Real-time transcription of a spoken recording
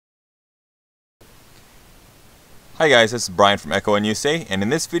Hi guys, this is Brian from Echo1USA, and in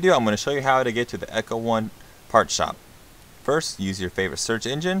this video I'm going to show you how to get to the Echo1 part shop. First, use your favorite search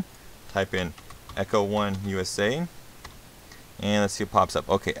engine, type in Echo1USA, and let's see what pops up.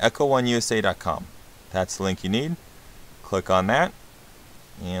 Okay, Echo1USA.com. That's the link you need. Click on that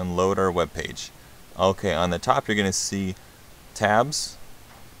and load our web page. Okay, on the top you're going to see tabs,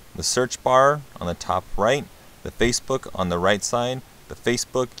 the search bar on the top right, the Facebook on the right side, the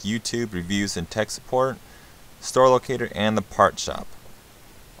Facebook, YouTube, reviews, and tech support, store locator, and the part shop.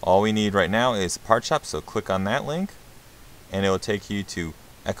 All we need right now is part shop, so click on that link and it will take you to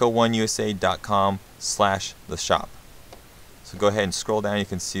Echo1USA.com/the shop. So go ahead and scroll down. You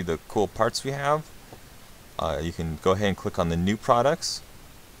can see the cool parts we have. You can go ahead and click on the new products.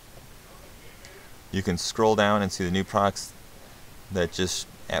 You can scroll down and see the new products that just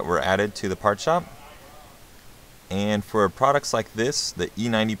were added to the part shop. And for products like this, the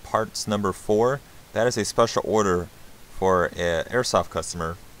E90 parts number 4, that is a special order for an airsoft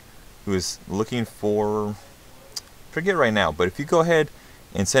customer who is looking for, forget right now, but if you go ahead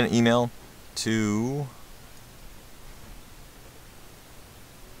and send an email to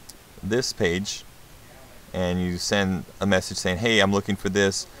this page and you send a message saying, hey, I'm looking for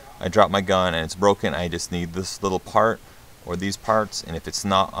this, I dropped my gun and it's broken, I just need this little part or these parts, and if it's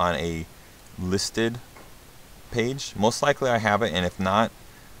not on a listed page, most likely I have it, and if not,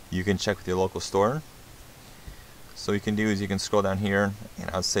 you can check with your local store. So what you can do is you can scroll down here and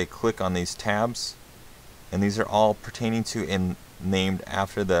I would say click on these tabs, and these are all pertaining to and named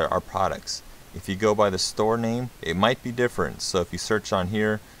after our products. If you go by the store name, it might be different, so if you search on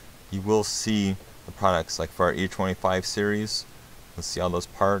here you will see the products. Like for our E25 series, let's see all those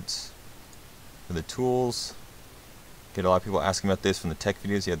parts. For the tools, get a lot of people asking about this from the tech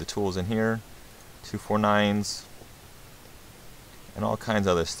videos. You have the tools in here, 249s, and all kinds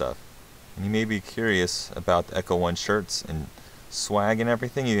of other stuff. And you may be curious about the Echo1 shirts and swag and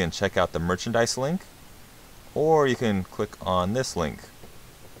everything. You can check out the merchandise link, or you can click on this link.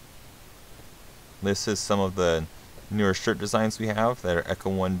 This is some of the newer shirt designs we have that are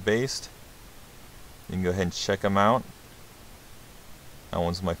Echo1 based. You can go ahead and check them out. That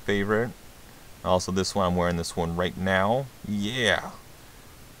one's my favorite. Also this one, I'm wearing this one right now. Yeah!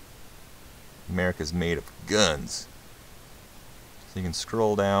 America's made of guns. So you can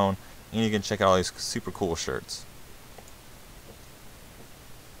scroll down and you can check out all these super cool shirts.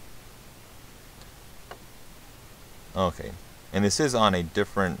 Okay, and this is on a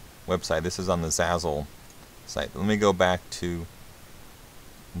different website. This is on the Zazzle site. Let me go back to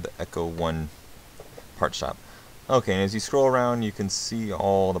the Echo1 part shop. Okay, and as you scroll around you can see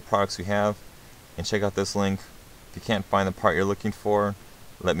all the products we have, and check out this link. If you can't find the part you're looking for,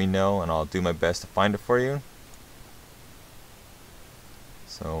 let me know and I'll do my best to find it for you.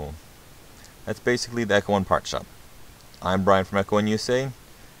 So that's basically the Echo1 part shop. I'm Brian from Echo1USA.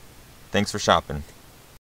 Thanks for shopping.